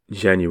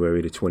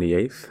January the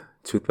 28th,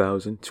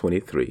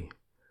 2023.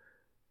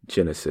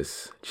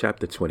 Genesis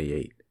chapter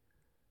 28.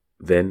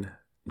 Then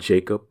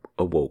Jacob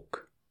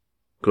awoke.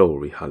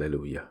 Glory,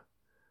 hallelujah.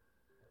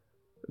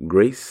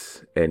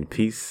 Grace and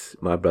peace,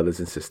 my brothers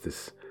and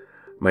sisters.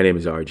 My name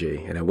is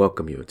RJ, and I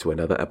welcome you to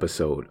another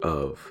episode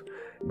of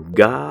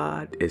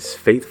God is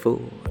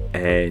Faithful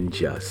and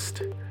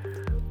Just,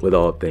 with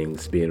all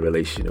things being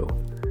relational.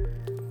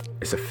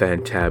 It's a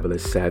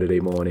fantabulous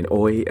Saturday morning.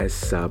 Hoy es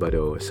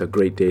sábado. It's a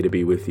great day to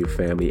be with you,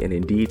 family. And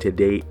indeed,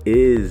 today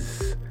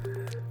is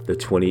the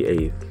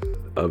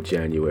 28th of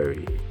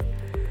January,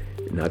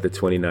 not the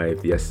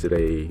 29th.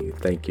 Yesterday,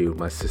 thank you,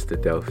 my sister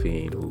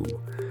Delphine, who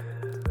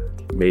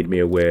made me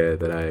aware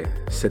that I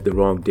said the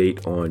wrong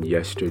date on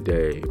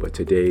yesterday. But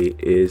today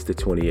is the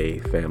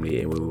 28th,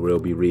 family, and we will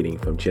be reading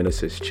from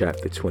Genesis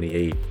chapter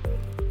 28.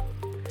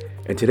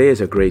 And today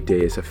is a great day.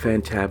 It's a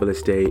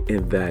fantabulous day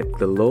in that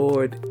the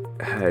Lord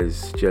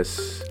has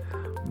just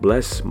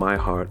blessed my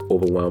heart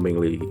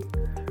overwhelmingly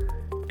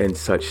and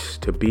such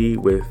to be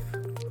with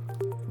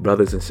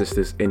brothers and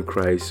sisters in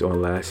Christ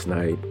on last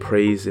night,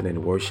 praising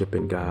and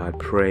worshiping God,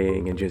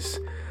 praying and just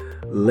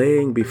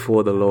laying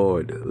before the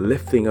Lord,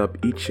 lifting up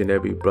each and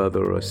every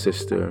brother or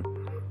sister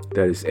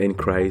that is in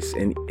Christ,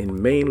 and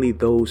mainly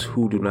those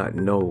who do not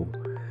know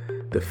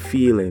the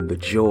feeling, the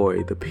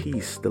joy, the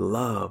peace, the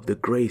love, the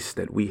grace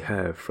that we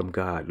have from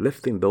God,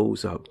 lifting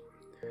those up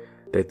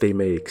that they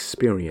may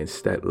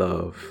experience that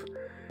love.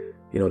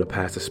 You know, the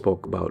pastor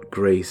spoke about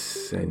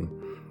grace and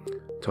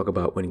talk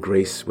about when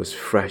grace was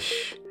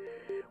fresh.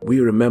 We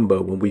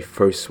remember when we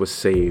first were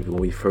saved, when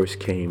we first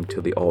came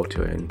to the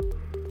altar, and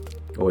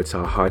it's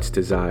our heart's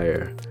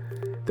desire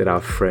that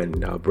our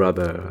friend, our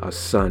brother, our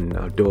son,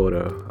 our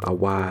daughter, our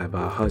wife,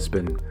 our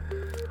husband,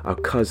 our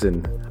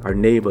cousin, our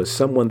neighbor,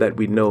 someone that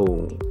we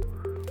know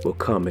will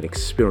come and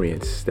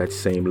experience that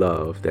same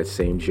love, that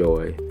same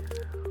joy.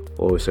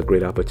 It's a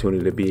great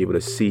opportunity to be able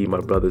to see my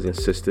brothers and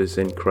sisters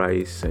in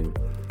Christ and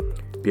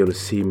be able to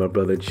see my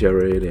brother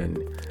Jared and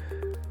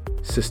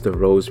sister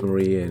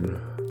Rosemary and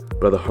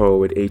brother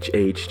Howard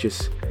HH.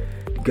 Just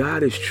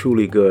God is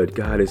truly good.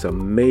 God is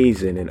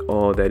amazing in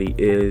all that he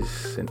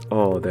is and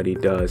all that he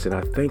does. And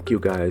I thank you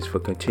guys for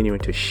continuing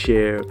to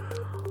share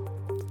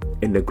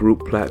in the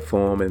group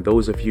platform. And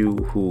those of you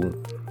who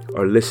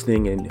are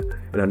listening and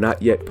are not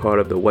yet part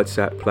of the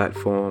WhatsApp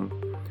platform,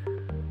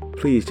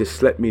 please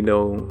just let me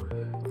know.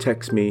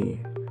 Text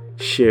me,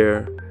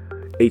 share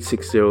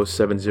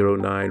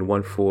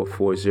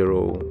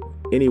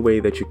 860-709-1440, any way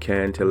that you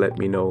can to let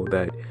me know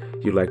that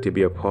you'd like to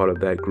be a part of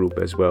that group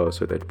as well,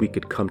 so that we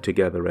could come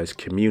together as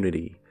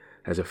community,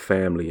 as a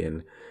family,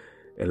 and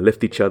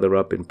lift each other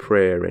up in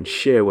prayer and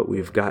share what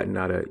we've gotten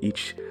out of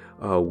each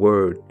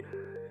word.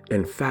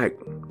 In fact,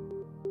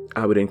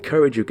 I would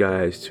encourage you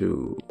guys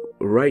to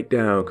write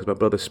down, because my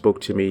brother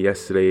spoke to me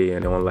yesterday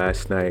and on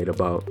last night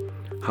about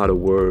how the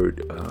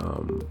word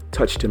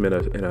touched him in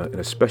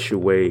a special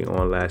way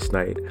on last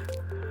night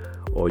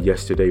or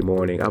yesterday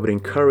morning. I would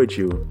encourage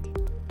you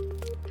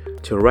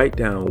to write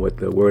down what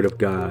the word of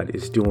God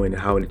is doing,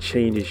 how it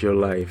changes your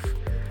life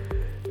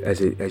as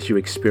you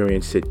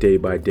experience it day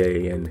by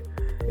day. And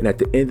at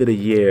the end of the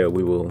year,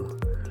 we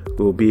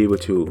will be able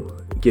to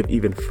give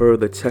even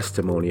further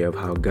testimony of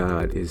how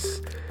God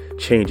is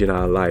changing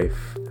our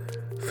life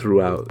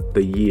throughout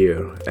the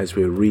year as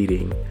we're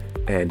reading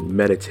and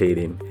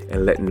meditating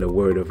and letting the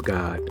word of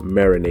God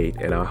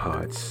marinate in our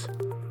hearts.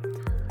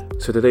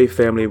 So today,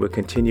 family, we're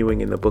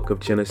continuing in the book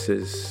of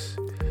Genesis,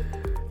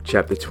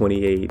 chapter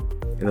 28,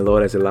 and the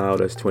Lord has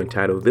allowed us to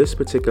entitle this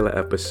particular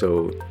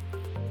episode,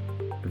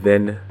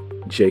 Then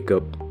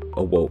Jacob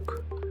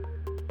Awoke.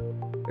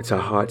 It's our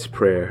heart's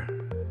prayer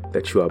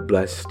that you are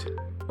blessed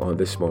on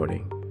this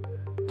morning.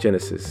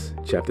 Genesis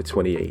chapter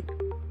 28.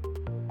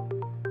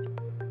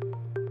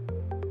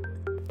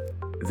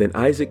 Then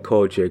Isaac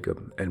called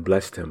Jacob and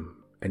blessed him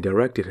and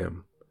directed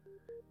him,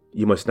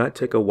 "You must not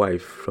take a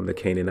wife from the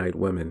Canaanite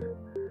women.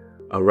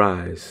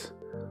 Arise,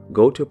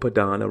 go to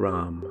Padan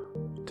Aram,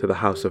 to the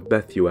house of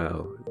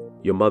Bethuel,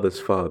 your mother's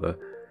father,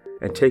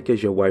 and take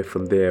as your wife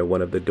from there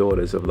one of the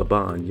daughters of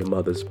Laban, your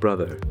mother's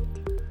brother.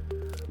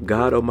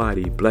 God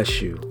Almighty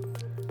bless you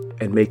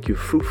and make you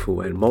fruitful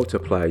and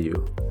multiply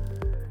you,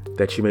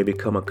 that you may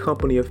become a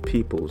company of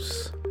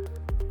peoples.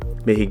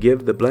 May he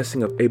give the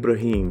blessing of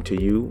Abraham to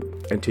you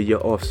and to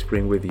your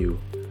offspring with you,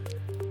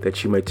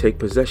 that you may take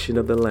possession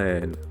of the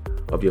land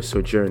of your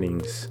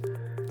sojournings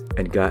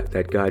and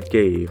that God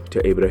gave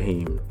to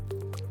Abraham."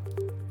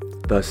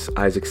 Thus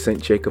Isaac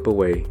sent Jacob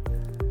away,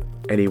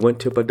 and he went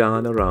to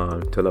Padan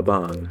Aram to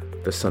Laban,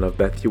 the son of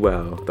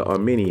Bethuel, the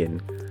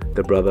Aramean,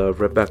 the brother of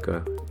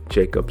Rebekah,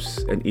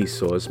 Jacob's and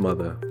Esau's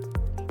mother.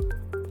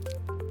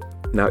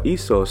 Now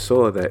Esau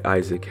saw that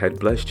Isaac had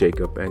blessed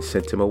Jacob and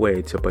sent him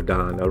away to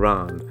Padan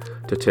Aram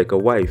to take a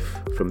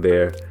wife from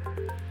there,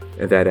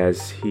 and that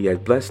as he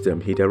had blessed him,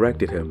 he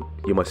directed him,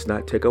 "You must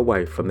not take a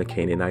wife from the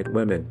Canaanite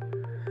women,"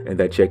 and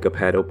that Jacob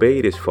had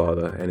obeyed his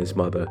father and his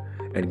mother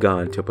and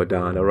gone to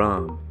Padan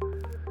Aram.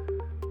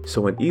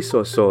 So when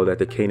Esau saw that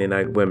the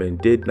Canaanite women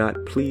did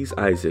not please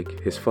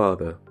Isaac, his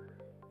father,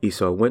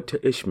 Esau went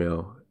to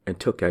Ishmael and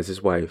took as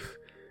his wife,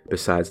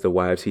 besides the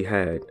wives he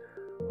had,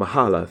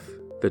 Mahalath,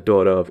 the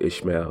daughter of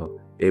Ishmael,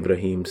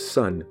 Abraham's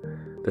son,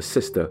 the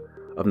sister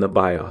of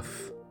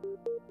Nebaioth.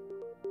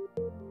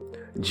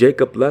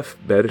 Jacob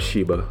left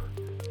Beersheba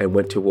and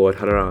went toward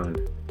Haran.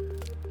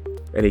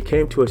 And he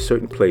came to a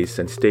certain place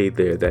and stayed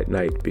there that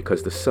night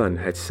because the sun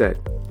had set.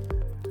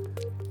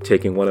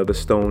 Taking one of the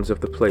stones of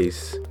the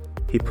place,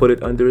 he put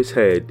it under his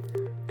head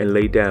and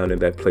lay down in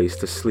that place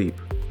to sleep.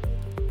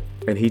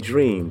 And he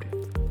dreamed,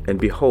 and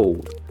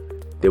behold,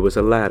 there was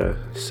a ladder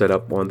set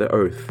up on the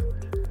earth,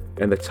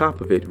 and the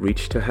top of it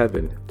reached to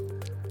heaven.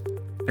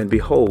 And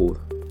behold,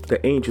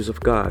 the angels of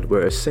God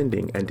were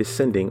ascending and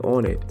descending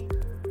on it.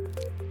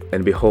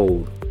 And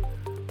behold,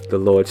 the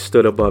Lord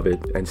stood above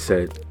it and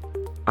said,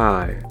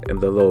 I am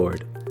the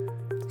Lord,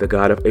 the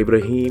God of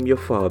Abraham your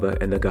father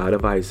and the God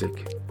of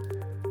Isaac.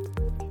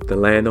 The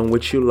land on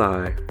which you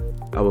lie,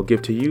 I will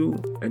give to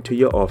you and to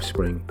your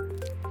offspring.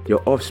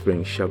 Your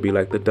offspring shall be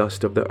like the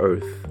dust of the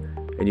earth,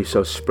 and you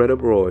shall spread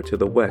abroad to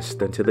the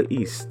west and to the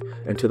east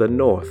and to the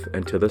north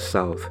and to the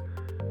south.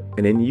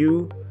 And in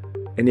you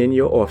and in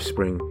your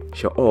offspring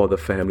shall all the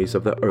families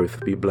of the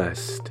earth be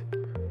blessed.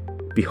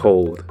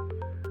 Behold,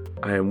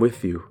 I am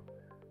with you,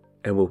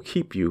 and will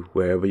keep you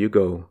wherever you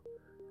go,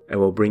 and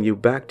will bring you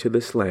back to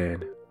this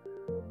land,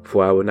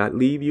 for I will not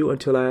leave you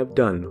until I have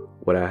done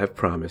what I have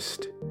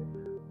promised.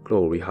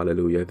 Glory,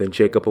 hallelujah. Then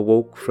Jacob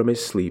awoke from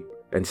his sleep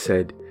and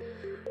said,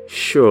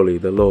 Surely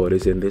the Lord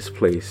is in this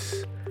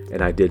place,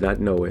 and I did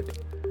not know it.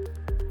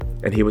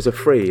 And he was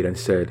afraid and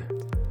said,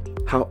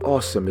 How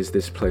awesome is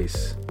this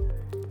place!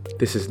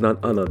 This is none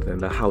other than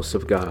the house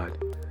of God,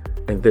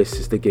 and this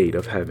is the gate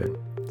of heaven.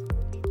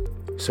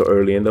 So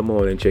early in the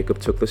morning Jacob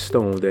took the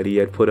stone that he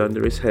had put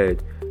under his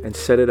head and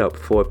set it up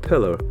for a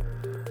pillar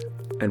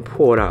and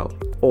poured out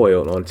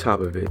oil on top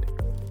of it.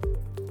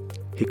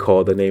 He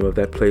called the name of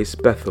that place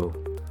Bethel,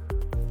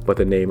 but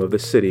the name of the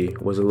city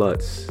was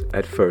Luz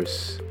at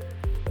first.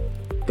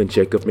 Then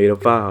Jacob made a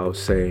vow,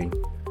 saying,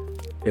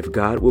 If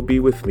God will be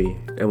with me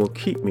and will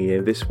keep me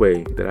in this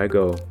way that I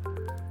go,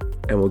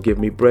 and will give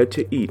me bread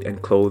to eat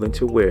and clothing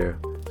to wear,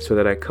 so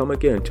that I come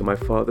again to my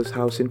father's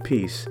house in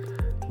peace,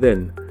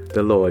 then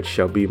the Lord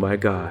shall be my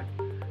God,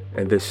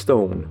 and this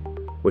stone,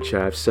 which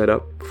I have set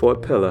up for a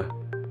pillar,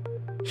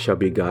 shall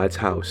be God's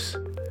house.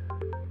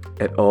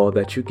 And all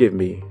that you give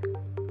me,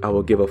 I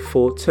will give a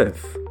full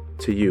tenth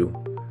to you.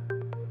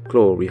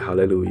 Glory,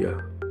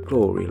 hallelujah.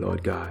 Glory,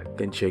 Lord God.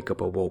 Then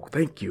Jacob awoke.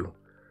 Thank you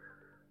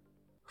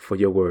for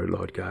your word,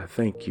 Lord God.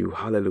 Thank you.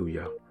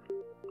 Hallelujah.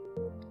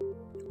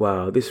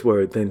 Wow, this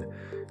word,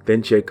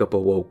 then Jacob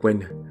awoke.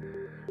 When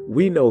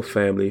we know,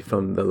 family,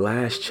 from the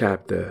last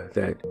chapter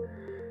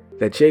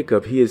that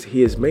Jacob, he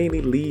is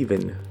mainly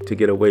leaving to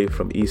get away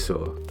from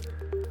Esau.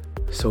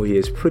 So he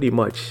is pretty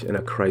much in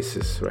a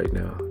crisis right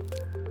now.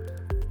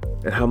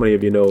 And how many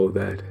of you know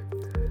that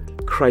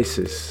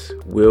crisis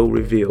will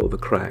reveal the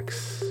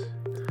cracks?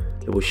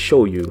 It will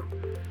show you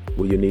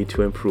where you need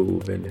to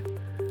improve.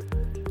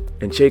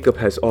 And Jacob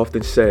has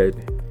often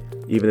said,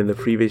 even in the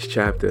previous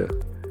chapter,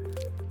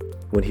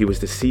 when he was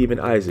deceiving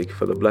Isaac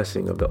for the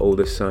blessing of the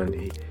oldest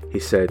son, he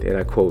said, and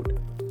I quote,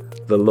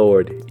 "The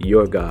Lord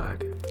your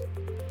God."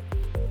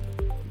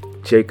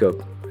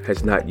 Jacob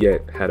has not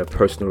yet had a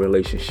personal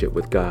relationship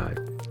with God,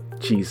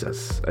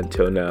 Jesus,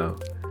 until now.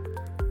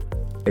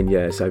 And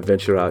yes, I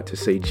venture out to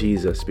say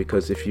Jesus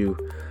because if you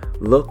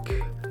look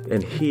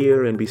and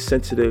hear and be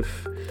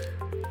sensitive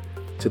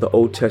to the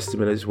Old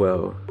Testament as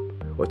well,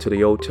 or to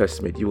the Old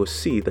Testament, you will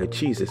see that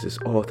Jesus is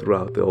all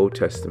throughout the Old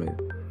Testament.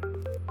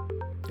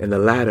 And the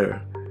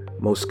ladder,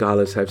 most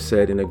scholars have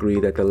said and agree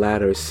that the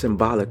ladder is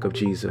symbolic of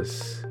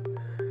Jesus,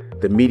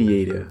 the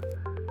mediator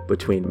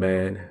between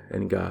man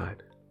and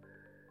God.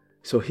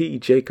 So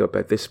Jacob,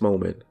 at this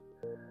moment,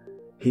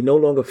 he no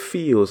longer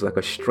feels like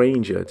a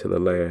stranger to the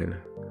land,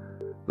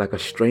 like a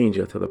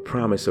stranger to the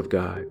promise of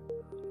God.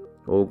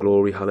 Oh,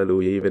 glory,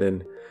 hallelujah. Even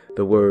in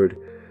the word,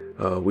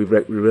 we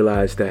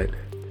realize that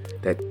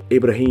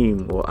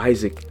Abraham or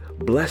Isaac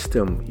blessed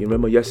him. You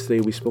remember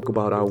yesterday we spoke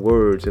about our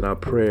words and our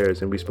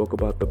prayers, and we spoke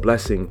about the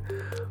blessing,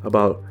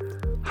 about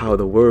how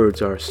the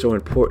words are so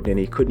important and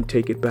he couldn't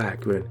take it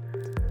back. When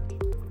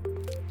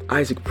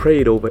Isaac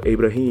prayed over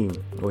Abraham,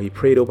 or he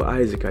prayed over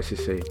Isaac, I should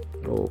say.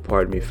 Oh,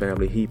 pardon me,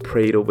 family. He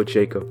prayed over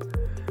Jacob.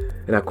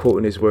 And I quote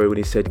in his word when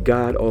he said,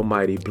 "God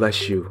Almighty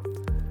bless you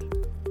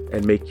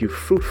and make you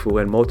fruitful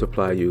and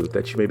multiply you,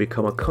 that you may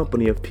become a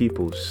company of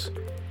peoples.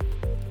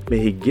 May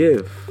he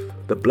give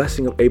the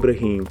blessing of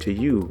Abraham to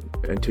you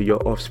and to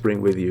your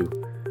offspring with you,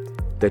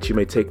 that you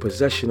may take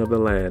possession of the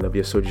land of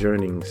your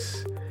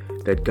sojournings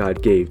that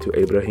God gave to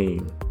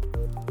Abraham."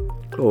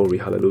 Glory,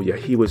 hallelujah.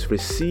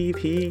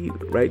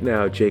 Right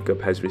now,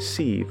 Jacob has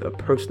received a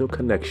personal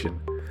connection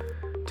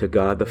to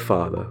God the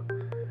Father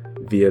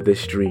via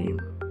this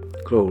dream.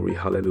 Glory,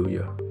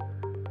 hallelujah.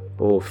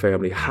 Oh,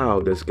 family,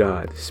 how does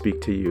God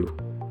speak to you?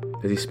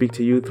 Does he speak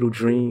to you through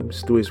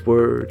dreams, through his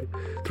word,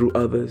 through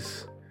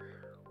others?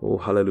 Oh,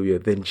 hallelujah.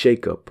 Then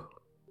Jacob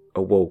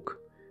awoke.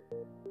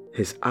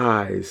 His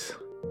eyes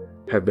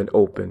have been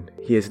opened.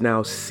 He is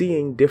now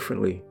seeing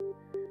differently,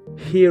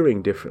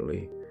 hearing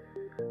differently,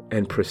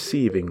 and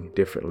perceiving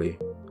differently.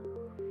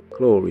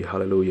 Glory,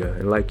 hallelujah.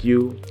 And like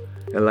you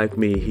and like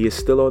me, he is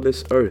still on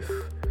this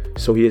earth,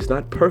 so he is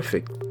not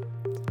perfect.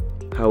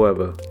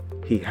 However,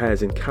 he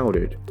has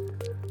encountered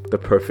the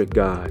perfect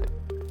God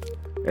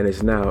and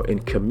is now in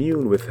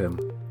commune with him.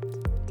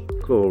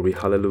 Glory,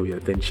 hallelujah.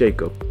 Then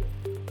Jacob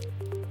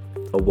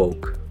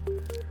awoke.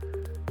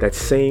 That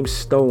same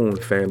stone,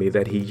 family,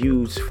 that he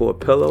used for a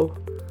pillow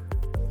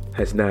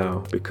has now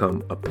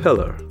become a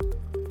pillar,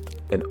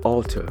 an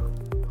altar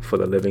for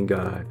the living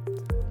God.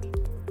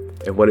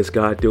 And what is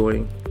God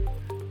doing?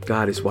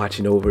 God is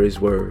watching over his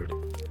word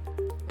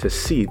to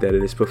see that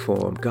it is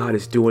performed. God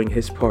is doing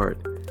his part.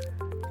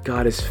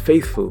 God is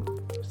faithful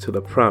to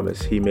the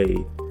promise he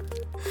made,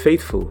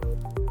 faithful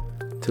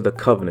to the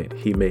covenant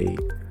he made.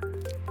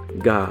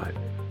 God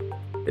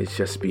is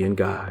just being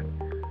God.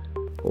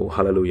 Oh,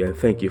 hallelujah. And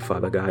thank you,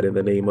 Father God, in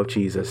the name of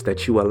Jesus,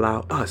 that you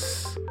allow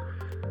us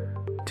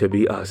to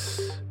be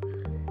us.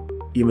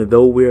 Even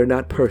though we're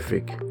not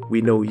perfect,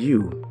 we know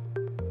you,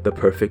 the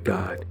perfect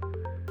God.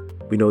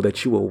 We know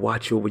that you will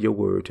watch over your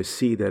word to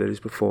see that it is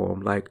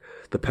performed. Like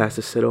the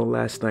pastor said on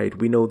last night,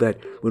 we know that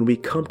when we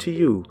come to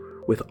you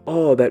with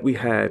all that we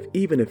have,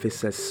 even if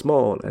it's as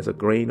small as a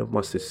grain of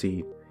mustard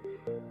seed,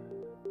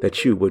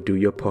 that you will do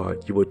your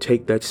part. You will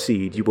take that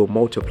seed, you will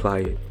multiply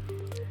it,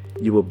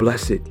 you will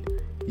bless it,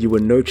 you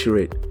will nurture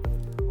it.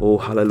 Oh,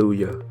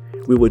 hallelujah.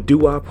 We will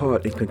do our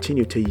part and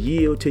continue to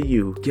yield to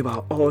you, give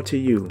our all to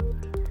you,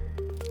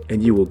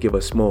 and you will give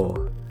us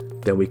more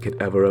than we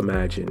could ever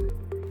imagine.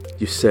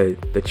 You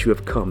said that you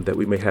have come that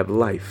we may have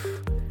life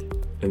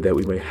and that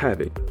we may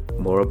have it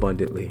more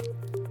abundantly.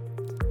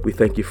 We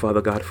thank you,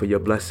 Father God, for your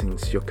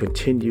blessings, your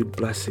continued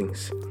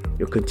blessings,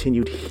 your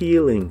continued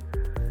healing,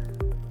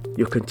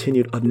 your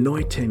continued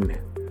anointing,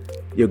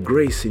 your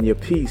grace and your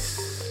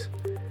peace,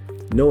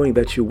 knowing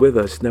that you're with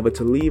us, never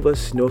to leave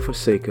us nor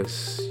forsake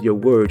us. Your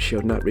word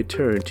shall not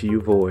return to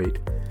you void.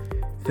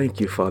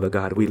 Thank you, Father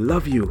God. We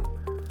love you.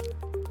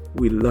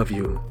 We love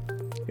you,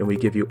 and we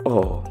give you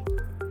all.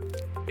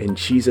 In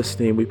Jesus'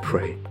 name we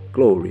pray.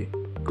 Glory,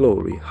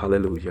 glory,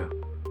 hallelujah.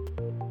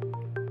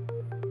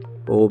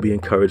 Oh, be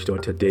encouraged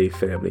on today,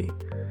 family.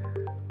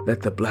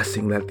 Let the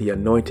blessing, let the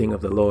anointing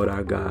of the Lord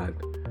our God,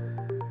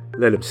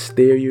 let him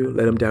steer you,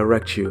 let him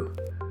direct you.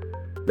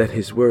 Let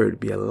his word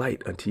be a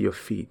light unto your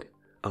feet,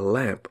 a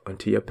lamp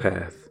unto your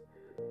path,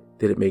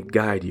 that it may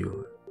guide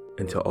you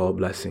into all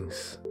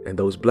blessings, and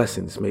those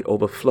blessings may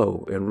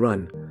overflow and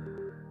run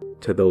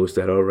to those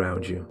that are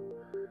around you.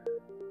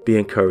 Be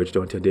encouraged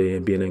on today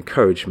and be an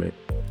encouragement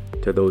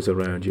to those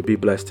around you. Be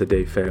blessed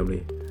today,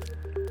 family.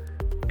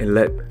 And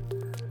let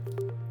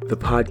the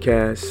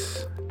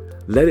podcast,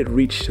 let it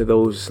reach to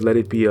those, let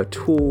it be a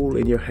tool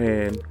in your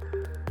hand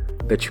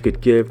that you could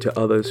give to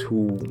others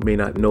who may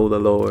not know the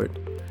Lord,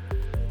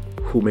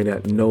 who may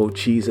not know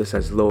Jesus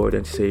as Lord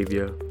and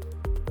Savior.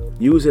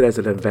 Use it as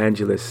an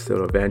evangelist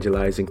or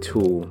evangelizing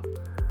tool.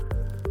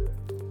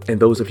 And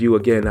those of you,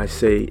 again, I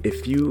say,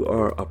 if you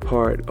are a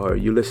part or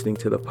you're listening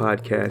to the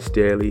podcast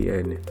daily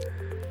and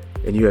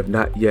you have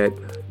not yet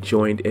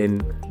joined in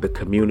the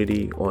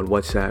community on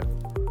WhatsApp,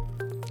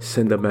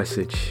 send a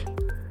message.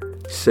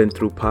 Send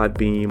through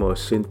Podbeam or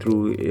send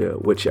through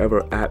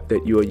whichever app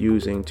that you are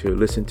using to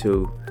listen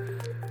to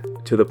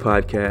the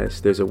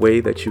podcast. There's a way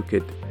that you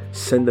could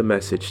send a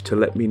message to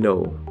let me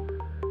know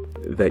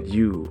that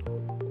you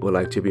would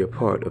like to be a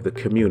part of the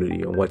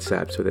community on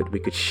WhatsApp so that we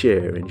could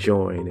share and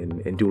join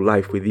and do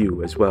life with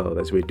you as well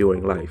as we're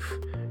doing life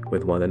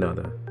with one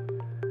another.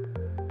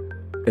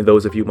 And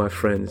those of you, my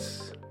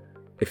friends,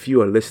 if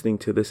you are listening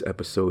to this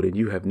episode and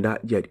you have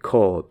not yet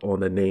called on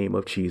the name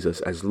of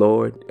Jesus as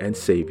Lord and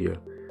Savior,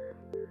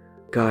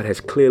 God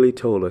has clearly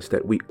told us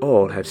that we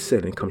all have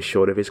sinned and come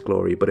short of his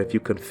glory. But if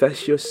you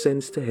confess your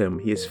sins to him,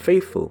 he is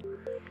faithful,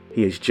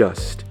 he is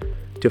just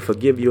to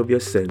forgive you of your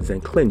sins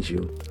and cleanse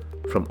you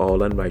from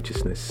all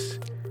unrighteousness.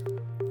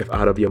 If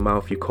out of your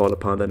mouth you call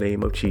upon the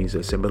name of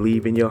Jesus and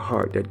believe in your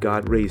heart that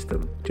God raised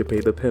him to pay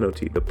the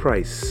penalty, the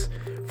price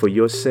for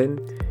your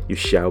sin, you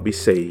shall be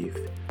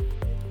saved.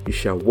 You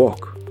shall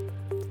walk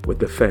with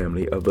the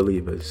family of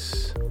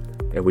believers.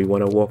 And we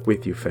want to walk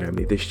with you,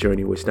 family. This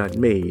journey was not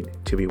made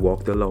to be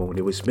walked alone.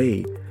 It was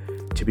made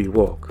to be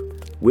walked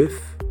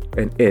with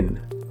and in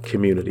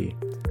community.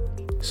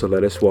 So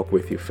let us walk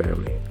with you,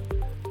 family.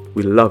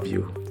 We love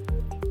you.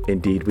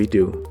 Indeed we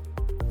do.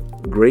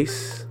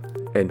 Grace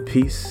and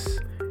peace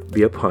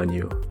be upon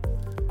you.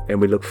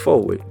 And we look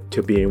forward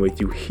to being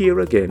with you here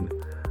again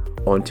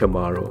on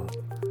tomorrow.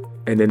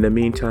 And in the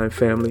meantime,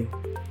 family,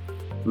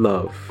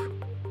 love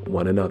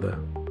one another.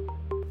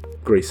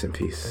 Grace and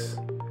peace.